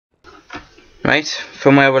Right,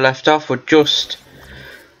 from where we left off, we're just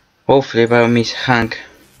hopefully about to meet Hank.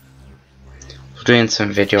 We're doing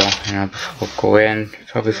some video, before we go in,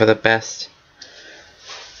 probably for the best.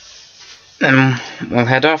 Then we'll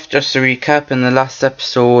head off. Just to recap, in the last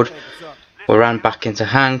episode, we ran back into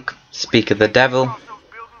Hank, speak of the devil.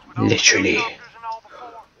 Literally.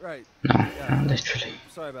 No, not literally.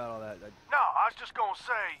 Sorry about all that. No, I was just gonna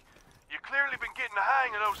say, you clearly been getting the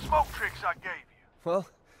hang of those smoke tricks I gave you. Well,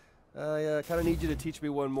 I kind of need you to teach me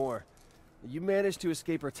one more. You managed to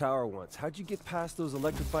escape her tower once. How'd you get past those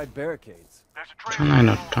electrified barricades? There's a Trying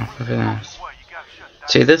to not talk of it.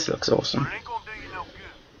 See, this looks awesome. But it ain't gonna do you no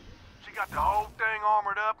good. She got the whole thing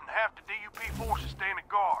armored up and half the DUP forces standing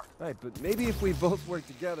guard. Right, but maybe if we both work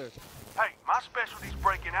together. Hey, my specialty's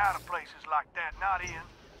breaking out of places like that, not in.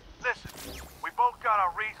 Listen, we both got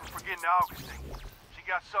our reasons for getting to Augustine. She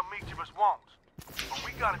got something each of us wants. But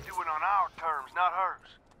we gotta do it on our terms, not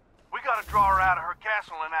hers. We gotta draw her out of her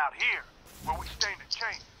castle and out here, where we stand a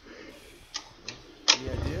chance.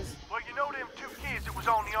 Any ideas? Well, you know them two kids that was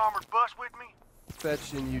on the armored bus with me?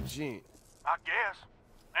 Fetch and Eugene. I guess.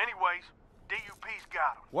 Anyways, DUP's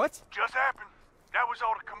got them. What? Just happened. That was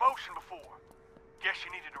all the commotion before. Guess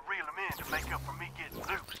you needed to reel them in to make up for me getting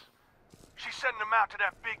loose. She's sending them out to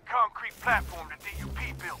that big concrete platform the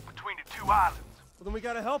DUP built between the two islands. Well, then we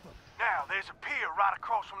gotta help him. Now, there's a pier right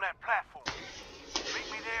across from that platform.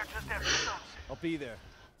 Meet me there just after sunset. I'll be there.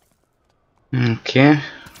 Okay.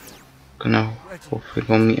 Gonna hopefully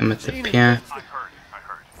go meet him at the pier. I heard.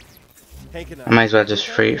 Hank and I might as well just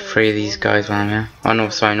free these guys while I'm here. Oh no,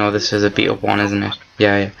 sorry, no, this is a beat up one, isn't it?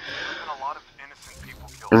 Yeah.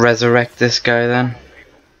 Resurrect this guy then.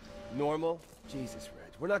 Normal? Jesus,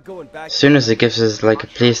 Reg. We're not going back. As soon as it gives us like a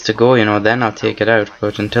place to go, then I'll take it out.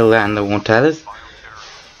 But until then, they won't tell us.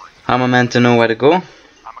 How am I meant to know where to go? I'm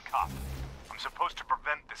a cop. I'm supposed to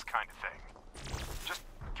prevent this kind of thing. Just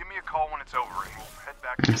give me a call when it's over and we'll head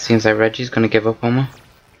back. It seems like Reggie's gonna give up on me.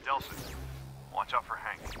 Delson, watch out for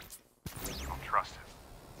Hank. Don't trust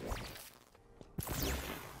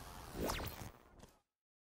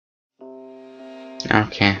him.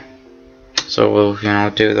 Okay. So we'll,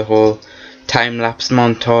 do the whole time-lapse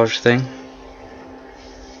montage thing.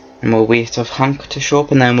 And we'll wait for Hank to show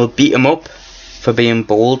up and then we'll beat him up for being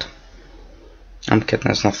bold. I'm kidding,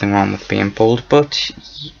 there's nothing wrong with being bold, but,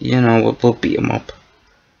 we'll beat him up.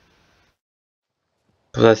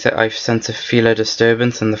 But I sense a feel of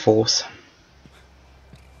disturbance in the force.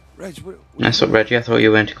 Reg, That's what, Reggie, I thought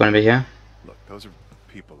you weren't going to be here. Look, those are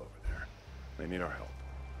people over there. They need our help.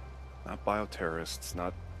 Not bioterrorists,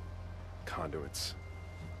 not conduits.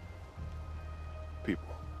 People.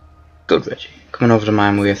 Good, Reggie. Coming over to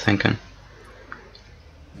mine where you're thinking.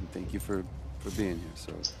 And thank you for being here,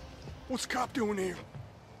 so... What's the cop doing here?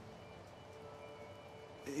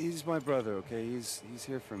 He's my brother, okay? He's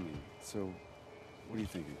here for me. So, what are you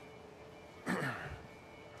thinking?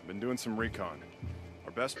 I've been doing some recon.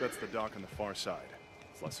 Our best bet's the dock on the far side.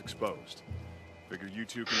 It's less exposed. Figure you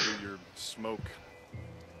two can do your smoke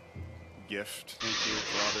gift to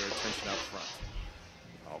draw their attention out front.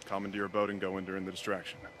 I'll commandeer a boat and go in during the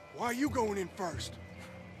distraction. Why are you going in first?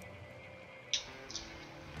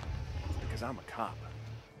 Because I'm a cop.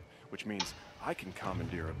 Which means I can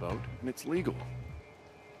commandeer a boat, and it's legal.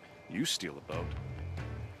 You steal a boat,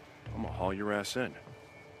 I'm gonna haul your ass in.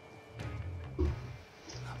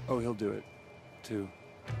 Oh, he'll do it, too.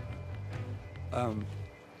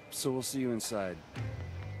 So we'll see you inside,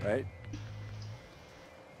 right?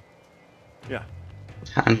 Yeah.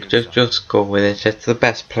 Hank, just go with it. It's the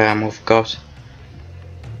best plan we've got.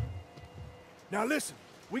 Now listen,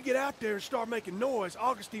 we get out there and start making noise,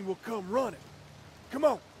 Augustine will come running. Come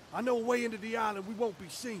on, I know a way into the island we won't be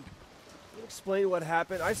seen. Can you explain what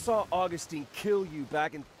happened? I saw Augustine kill you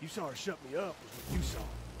back in... You saw her shut me up, was what you saw.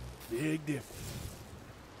 Big difference.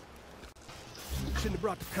 Shouldn't have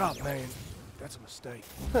brought the cop, man. That's a mistake.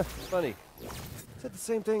 Funny. Said the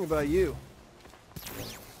same thing about you.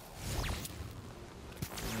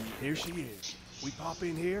 Here she is. We pop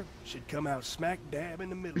in here, should come out smack dab in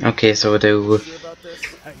the middle. Okay, so we'll Sure about this?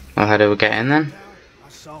 Hey, how do we get in then? I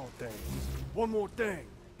saw things. One more thing.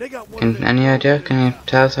 They got one Any idea? Can you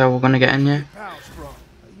tell us how we're gonna get in here? powers from.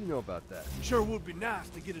 You know about that. Sure would be nice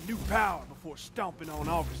to get a new power before stomping on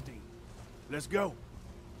Augustine. Let's go.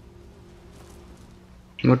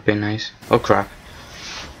 Would be nice. Oh crap.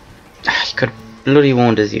 He could bloody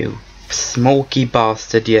warned us, you smoky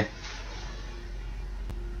bastard, you.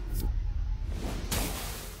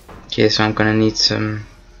 Okay, so I'm gonna need some...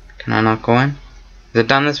 Can I not go in? Is it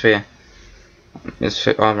down this way? It's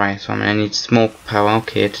alright, so I'm gonna need smoke power.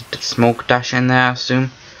 Okay, to smoke dash in there, I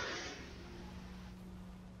assume.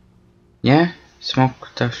 Yeah, smoke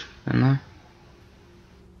dash in there.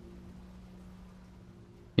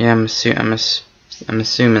 Yeah, I'm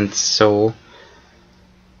assuming so.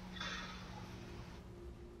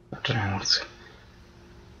 I don't know what's.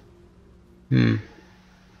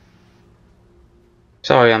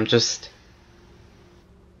 Sorry, I'm just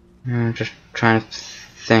trying to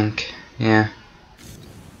think. Yeah.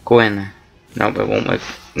 Go in. No, it won't work.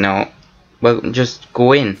 No. Well, just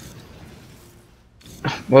go in.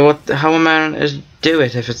 Well, how am I going to do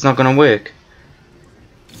it if it's not going to work?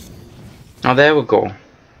 Oh, there we go.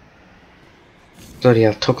 Bloody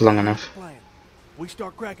hell, took long enough. We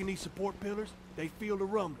start cracking these support pillars, they feel the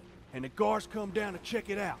rumbling, and the guards come down to check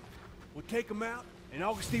it out. We'll take them out, and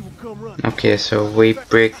Augustine will come running. Okay, so we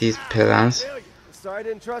break these pillars. Sorry I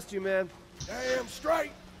didn't trust you, man. Damn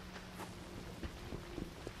straight.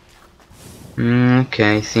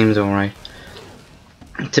 Okay, seems alright.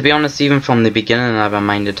 To be honest, even from the beginning I never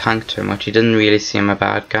minded Hank too much. He didn't really seem a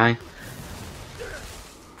bad guy.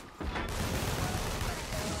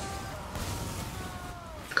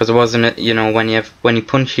 Because it wasn't, you know, when he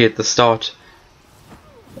punched you at the start,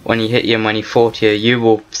 when he hit you and when he fought you, you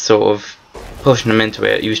were sort of pushing him into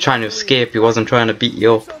it. He was trying to escape, he wasn't trying to beat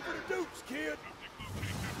you up.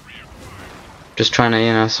 Just trying to,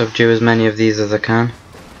 you know, subdue as many of these as I can.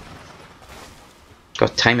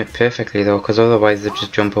 Got to time it perfectly though, because otherwise they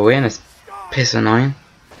just jump away and it's piss annoying.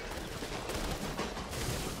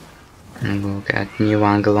 And we'll get a new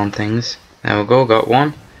angle on things. There we go, got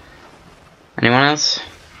one. Anyone else?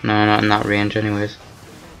 No, not in that range anyways.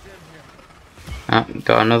 Ah,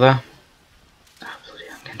 got another. Oh, bloody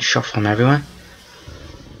hell, I'm getting shot from everywhere.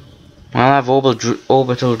 Well, I have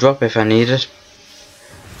orbital drop if I need it.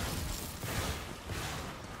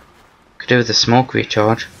 Could do with the smoke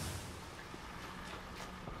recharge.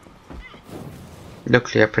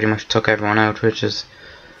 Luckily I pretty much took everyone out, which is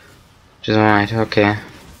alright. Okay.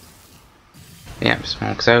 Yeah,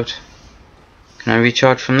 smoke's out. Can I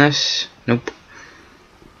recharge from this? Nope.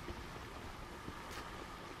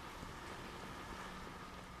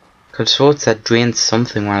 Could have swore it said drain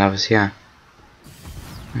something while I was here.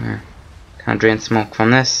 Can I drain smoke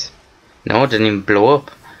from this? No, it didn't even blow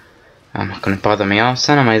up. I'm not going to bother me off,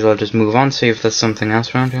 then I might as well just move on, see if there's something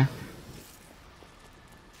else around here.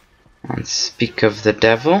 And speak of the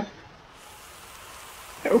devil.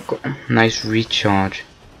 Oh, nice recharge.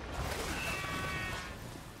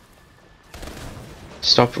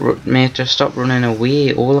 Stop, mate, just stop running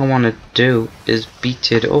away. All I want to do is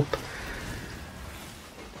beat it up.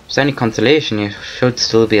 If there's any consolation, you should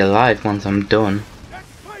still be alive once I'm done.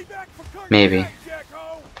 Maybe.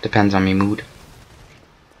 Depends on my mood.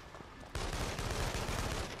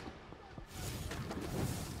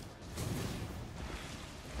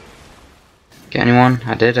 Get anyone?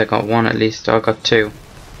 I did, I got one at least. Oh, I got two.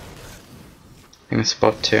 I think I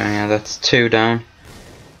spot two, yeah, that's two down.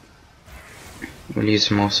 We'll use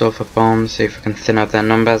some more sulfur bombs, see if we can thin out their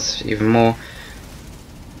numbers even more.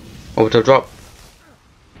 Orbital drop.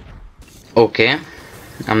 Okay.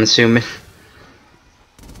 I'm assuming.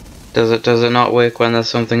 Does it not work when there's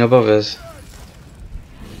something above us?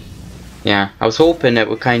 Yeah, I was hoping it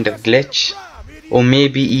would kind of glitch. Or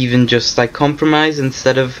maybe even just like compromise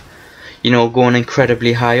instead of, you know, going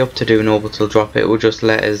incredibly high up to do an orbital drop. It would just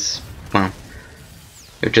let us, well,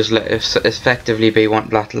 it would just let us effectively be one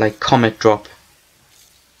that like comet drop.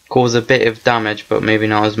 Cause a bit of damage, but maybe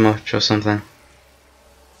not as much or something.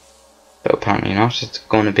 But apparently not. It's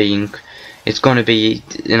going to be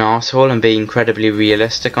an arsehole and be incredibly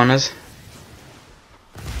realistic on us.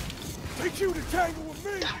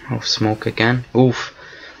 Oh, smoke again. Oof.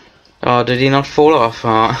 Oh, did he not fall off?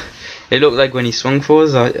 Oh, it looked like when he swung for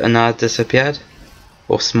us and I disappeared.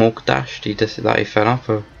 Or smoke dashed, that he fell off.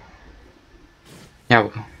 Or... yeah, we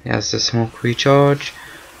go. There's the smoke recharge.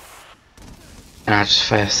 And I just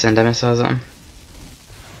fire cinder missiles at him.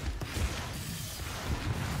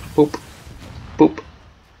 Boop. Boop.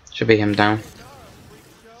 Should be him down.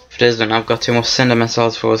 If it isn't, I've got too much cinder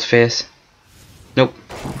missiles for his face. Nope.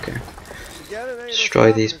 Okay.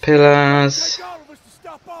 Destroy these pillars.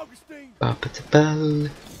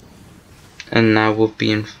 And now we'll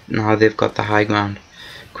be in. Now they've got the high ground.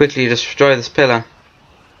 Quickly destroy this pillar.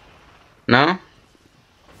 No?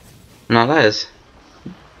 No, that is.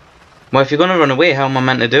 Well, if you're gonna run away, how am I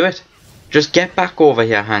meant to do it? Just get back over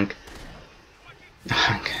here, Hank.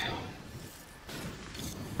 Hank.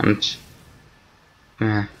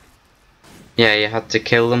 Yeah, you had to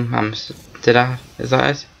kill them. Did I? Is that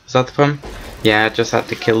it? Is that the problem? Yeah, I just had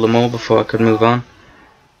to kill them all before I could move on.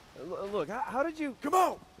 Look, how did you... Come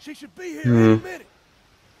on! She should be here in a minute!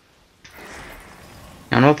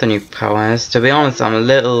 I'm know what the new power is. To be honest, I'm a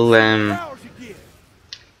little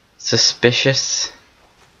suspicious.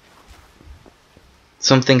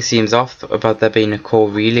 Something seems off about there being a core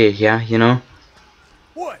relay here, you know?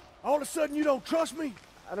 What? All of a sudden you don't trust me?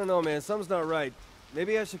 I don't know, man. Something's not right.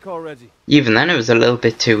 Maybe I should call Reggie. Even then, it was a little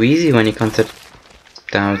bit too easy when you consider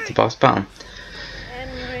down with the boss battle.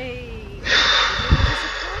 Henry,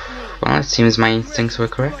 Well, it seems my instincts were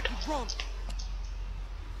correct.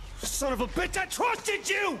 Son of a bitch, I trusted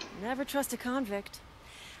you! never trust a convict.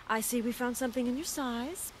 I see we found something in your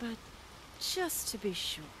size, but just to be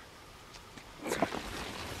sure.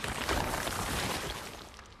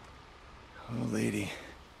 Oh, lady.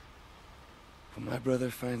 When my brother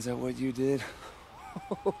finds out what you did,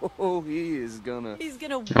 oh, he is gonna... He's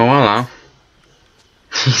gonna. Oh, hello.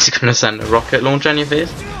 He's gonna send a rocket launcher on your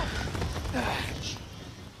face?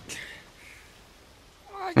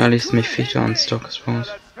 Well, at least my feet are unstuck, I suppose.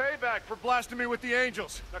 That's payback for blasting me with the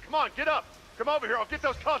angels. Now come on, get up. Come over here, I'll get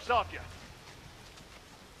those cuffs off you.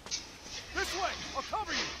 This way, I'll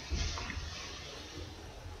cover you.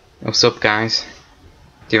 What's up, guys?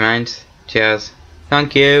 Do you mind? Cheers.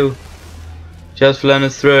 Thank you. Cheers for letting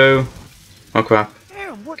us through. Oh crap.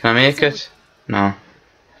 Can I make it? No.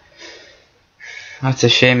 That's a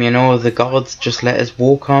shame, you know, the gods just let us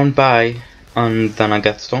walk on by and then I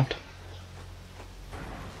get stumped.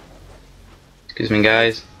 Excuse me,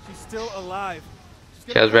 guys. She's still alive.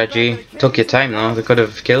 Cheers, Reggie. Took your time though, they could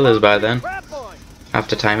have killed us by then. Have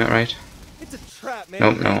to time it right. It's a trap, man.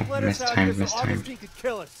 Nope, no, Let us out here so mistimed. Augustine could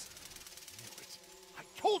kill us. I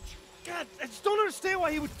told you. God, I just don't understand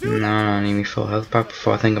why he would do No, that. I need me full health back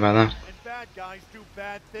before I think about that. And bad guys do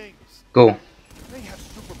bad things. Go. They have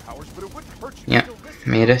superpowers, but it wouldn't hurt you Yeah, to listen to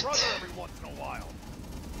made your it. brother every once in a while.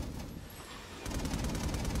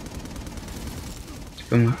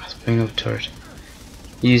 Bring up turret.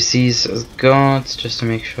 Use these as guards just to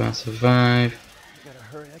make sure I survive. Gotta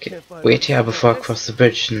hurry. I Okay, can't find wait here my before I pants. cross the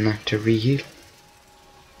bridge and not to reheal.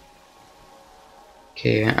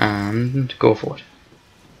 Okay, and go for it.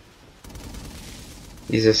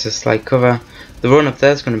 Use this as slight cover. The run up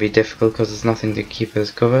there is going to be difficult because there's nothing to keep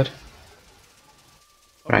us covered.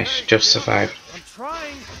 Right, Okay, just get up survived. there. I'm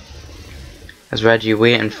trying. There's Reggie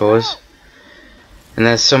waiting for us. And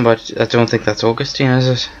there's somebody, I don't think that's Augustine, is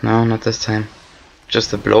it? No, not this time. Just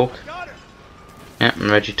the bloke. Got her. Yeah, and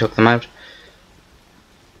Reggie took them out.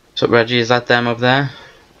 So Reggie, is that them up there?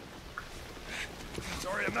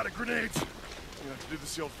 Sorry, I'm not a grenade. I'm gonna have to do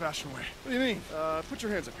this the old-fashioned way. What do you mean? Put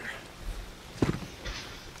your hands up here.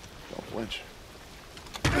 Don't flinch.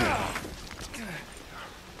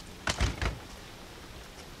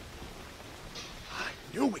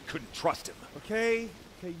 Knew we couldn't trust him. Okay,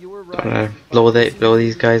 you were right. Gotta blow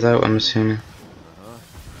these guys out, I'm assuming.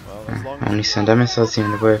 Well, as long Only send a missile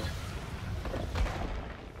seem to work.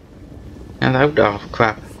 And out, oh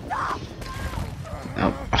crap.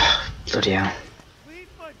 Oh, bloody hell.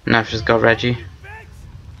 Now she's got Reggie.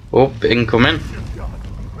 Oh, incoming.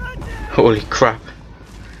 Holy crap.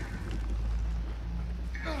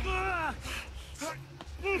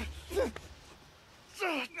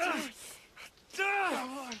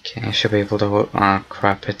 Okay, I should be able to. Ah,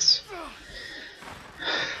 crap! It's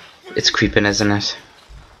creeping, isn't it?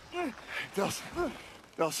 Delson,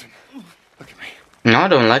 look at me. No, I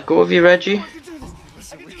don't let go of you, Reggie.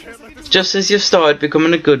 Listen, we can't let this Just as you've started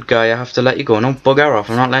becoming a good guy, I have to let you go. No, bugger off!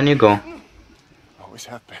 I'm not letting you go. always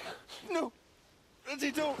have been. No,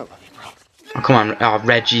 Reggie, don't. I love you, bro. Oh, come on, oh,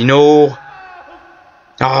 Reggie, no!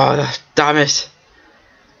 Oh, damn it!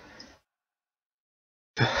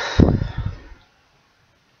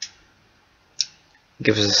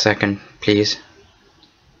 Give us a second, please.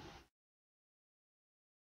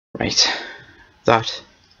 Right. That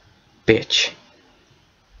bitch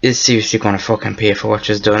is seriously gonna fucking pay for what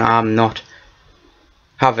she's done. I'm not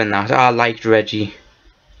having that. I liked Reggie.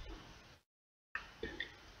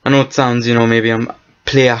 I know it sounds, you know, maybe I'm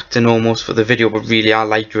play acting almost for the video, but really I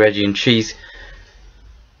liked Reggie, and she's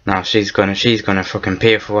gonna fucking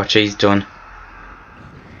pay for what she's done.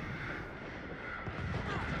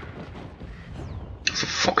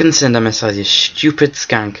 Fucking send a message, you stupid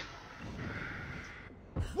skank.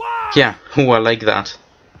 Yeah, I like that.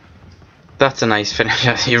 That's a nice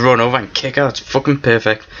finish. You run over and kick her, that's fucking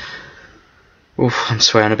perfect. Oof, I'm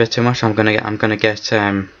swearing a bit too much. I'm gonna get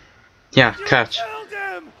yeah, catch.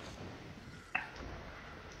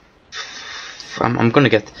 I'm gonna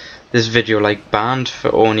get this video like banned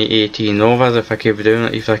for only 18 overs if I keep doing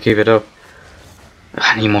it, if I keep it up.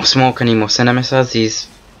 I need more smoke, I need more cinder missiles. These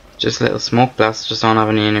just little smoke blasts just don't have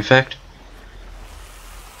any effect.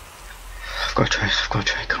 I've got to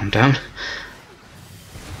try, calm down.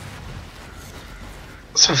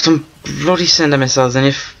 So some bloody cinder missiles in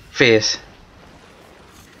your face.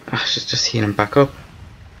 I should just heal him back up.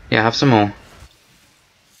 Yeah, have some more.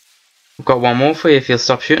 I've got one more for you if you'll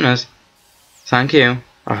stop shooting us. Thank you.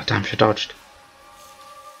 Oh damn, she dodged.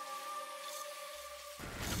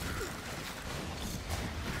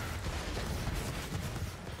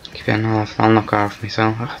 Keep getting off. I'll knock her off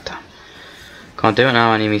myself. Oh damn. Can't do it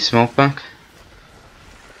now, I need me smoke back.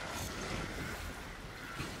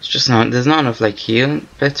 It's just not, there's not enough like heal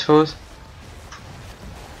bits for us.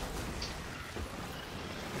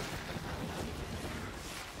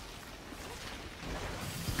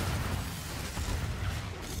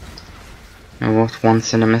 I worked one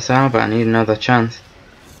cinder missile, but I need another chance.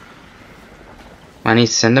 I need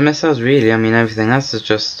cinder missiles really, I mean everything else is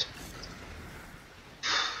just,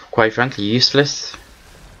 quite frankly, useless.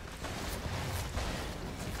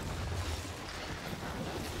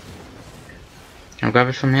 I'll grab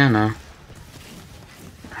it from here now.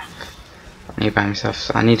 I need by myself,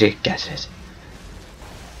 so I need to get it.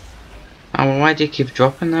 Oh, well, why do you keep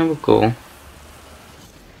dropping? There we go.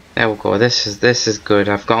 There we go. This is good.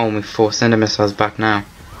 I've got all my 4 cinder missiles back now.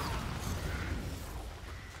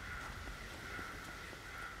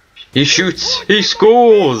 He shoots. He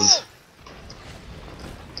scores.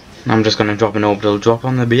 I'm just gonna drop an orbital drop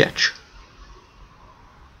on the bitch.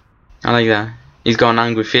 I like that. He's got an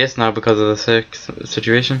angry face now because of the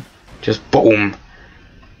situation. Just boom.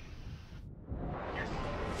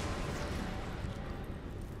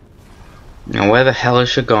 Now where the hell has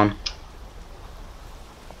she gone?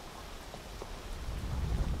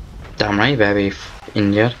 Damn right, baby,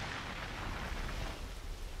 injured.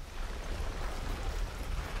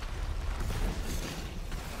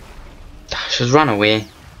 She's run away.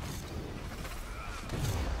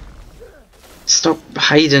 Stop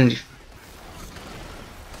hiding.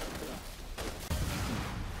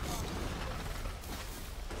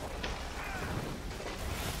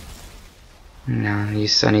 No, I need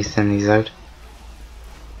to thin these out.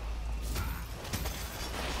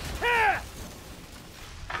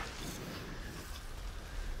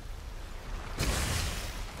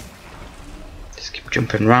 Just keep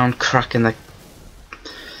jumping around, cracking the...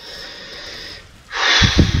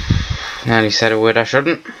 Nearly said a word I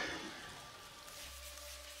shouldn't.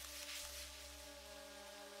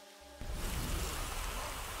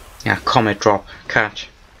 Yeah, comet drop, catch.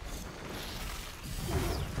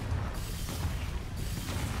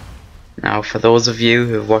 Now, for those of you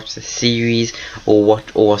who have watched the series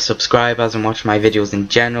or subscribers and watch my videos in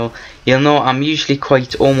general, you'll know I'm usually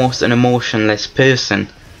quite almost an emotionless person.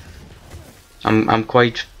 I'm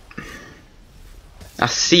quite... I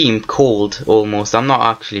seem cold almost. I'm not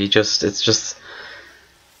actually. It's just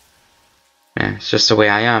the way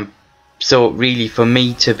I am. So really, for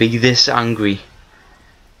me to be this angry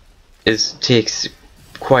takes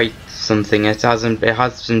quite something. It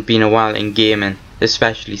hasn't been a while in gaming,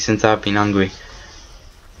 especially since I've been angry.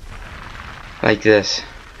 Like this.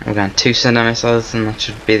 We're going 2 cinder missiles and that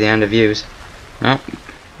should be the end of views. Oh,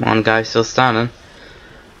 one guy still standing.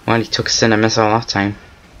 Well, he took a cinder missile that time.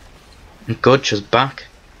 And Gudge was back.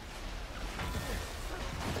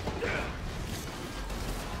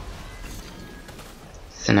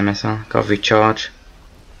 Cinder missile, got to recharge.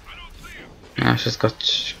 Now she's got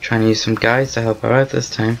trying to use some guys to help her out this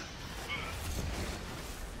time.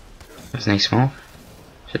 There's no smoke.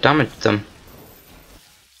 She damaged them.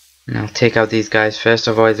 And I'll take out these guys first,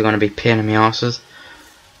 otherwise they're going to be pain in the arses.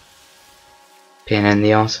 Pain in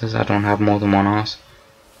the arses. I don't have more than one arse.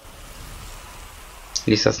 At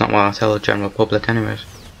least that's not what I tell the general public anyways.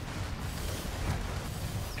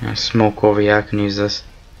 Smoke over here, I can use this.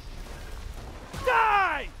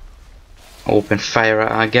 Die! Open fire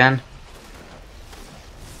at her again.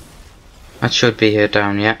 That should be here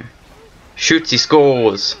down yet. Shoots, he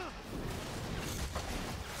scores!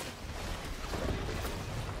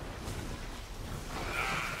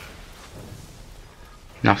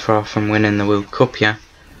 Not far from winning the World Cup, yeah.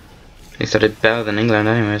 At least I did better than England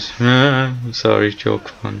anyways. Sorry,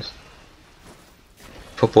 joke puns.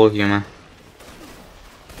 Football humour.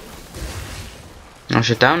 Oh,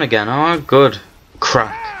 she's down again. Oh, good.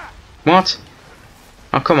 Crack. What?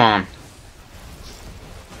 Oh, come on.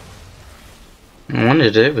 I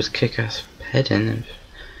wanted to do was kick her head in.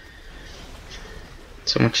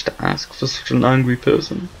 So much to ask for such an angry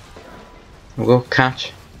person. We'll go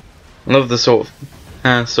catch. I love the sort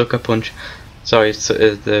of sucker punch. Sorry, it's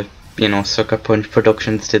the sucker punch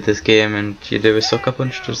productions did this game, and you do a sucker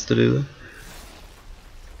punch just to do that.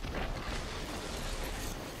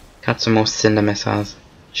 Catch some more cinder missiles.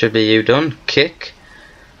 Should be you done. Kick.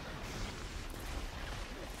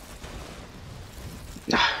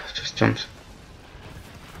 Just jumped.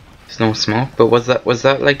 no smoke. But was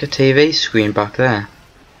that like a TV screen back there?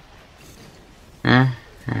 Yeah.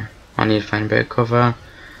 I need to find a bit of cover.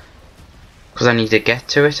 Because I need to get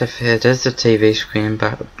to it if it is the TV screen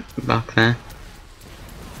back there.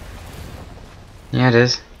 Yeah, it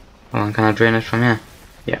is. Hold on, can I drain it from here?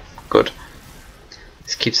 Yeah, good.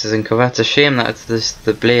 This keeps us in cover. It's a shame that it's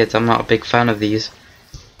the blades. I'm not a big fan of these.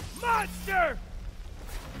 Monster!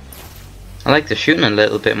 I like the shooting a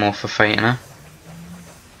little bit more for fighting her.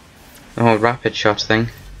 The whole rapid shot thing.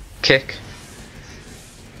 Kick.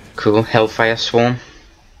 Cool. Hellfire Swarm.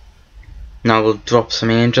 Now we'll drop some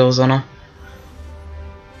angels on her.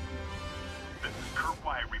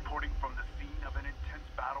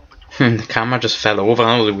 The camera just fell over,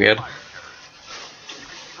 that was weird. You can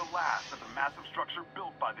see the last of the massive structure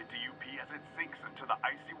built by the DUP as it sinks into the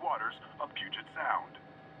icy waters of Puget Sound.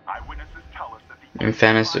 Eyewitnesses tell us that the... In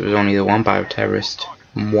fairness, it was only the one bioterrorist.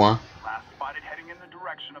 Moi. Last spotted heading in the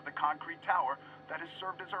direction of the concrete tower that has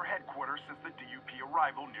served as her headquarters since the DUP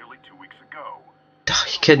arrival nearly 2 weeks ago. Oh,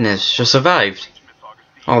 you kidding us? She survived.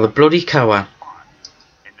 Oh, the bloody coward.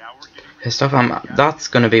 Pissed off. That's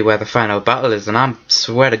gonna be where the final battle is, and I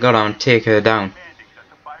swear to God I'm taking her down.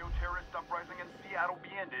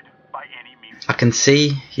 I can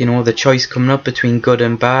see, you know, the choice coming up between good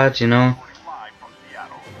and bad, you know.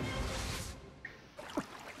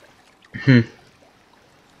 You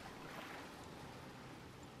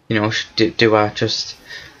know, do I just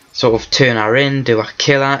sort of turn her in? Do I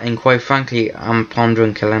kill her? And quite frankly, I'm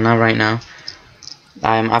pondering killing her right now.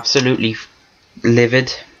 I am absolutely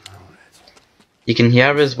livid. You can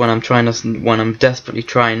hear us when I'm desperately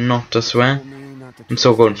trying not to swear. I'm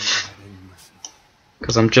so going,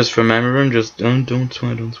 because I'm just remembering, just don't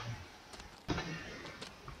swear, don't swear.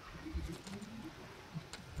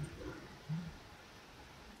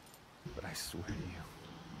 But I swear to you,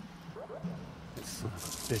 this son of a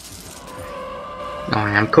bitch is gonna pay. Oh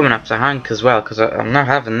yeah, I'm coming up to Hank as well, because I'm not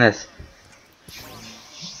having this.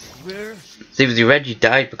 Seriously, Reggie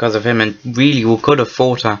died because of him, and really we could have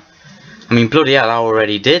fought her. I mean, bloody hell, I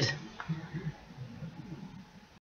already did.